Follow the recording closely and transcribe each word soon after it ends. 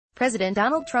President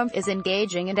Donald Trump is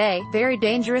engaging in a very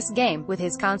dangerous game with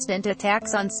his constant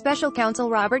attacks on special counsel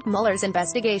Robert Mueller's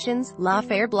investigations,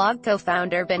 Lawfare blog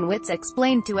co-founder Ben Witz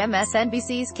explained to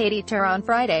MSNBC's Katie Tur on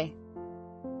Friday.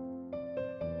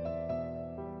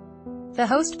 The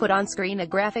host put on screen a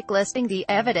graphic listing the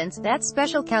evidence that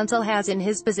special counsel has in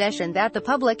his possession that the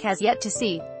public has yet to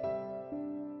see.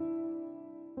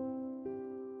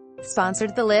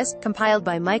 Sponsored the list, compiled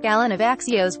by Mike Allen of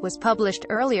Axios, was published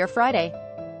earlier Friday.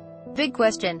 Big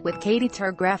question, with Katie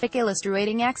Tur graphic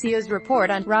illustrating Axios' report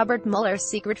on Robert Mueller's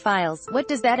secret files. What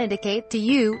does that indicate to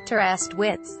you? Tur asked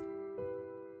Witz.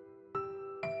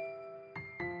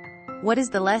 What is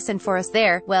the lesson for us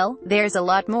there? Well, there's a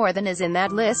lot more than is in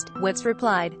that list, Witz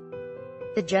replied.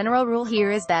 The general rule here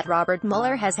is that Robert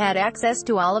Mueller has had access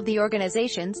to all of the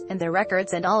organizations, and their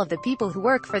records, and all of the people who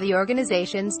work for the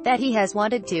organizations, that he has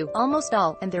wanted to, almost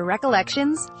all, and their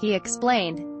recollections, he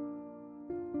explained.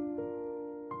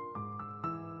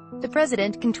 The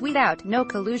president can tweet out, "No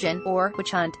collusion," or "witch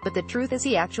hunt," but the truth is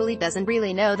he actually doesn't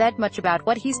really know that much about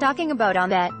what he's talking about on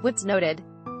that, Witz noted.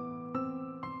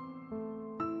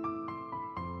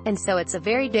 And so it's a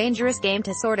very dangerous game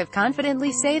to sort of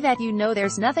confidently say that you know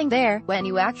there's nothing there, when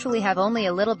you actually have only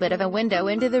a little bit of a window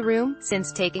into the room.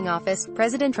 Since taking office,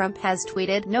 President Trump has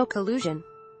tweeted, "No collusion,"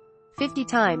 50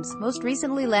 times, most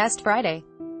recently last Friday.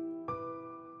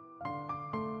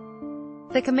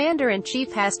 The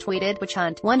commander-in-chief has tweeted, "witch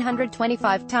hunt,"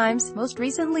 125 times, most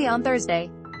recently on Thursday.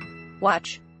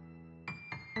 Watch.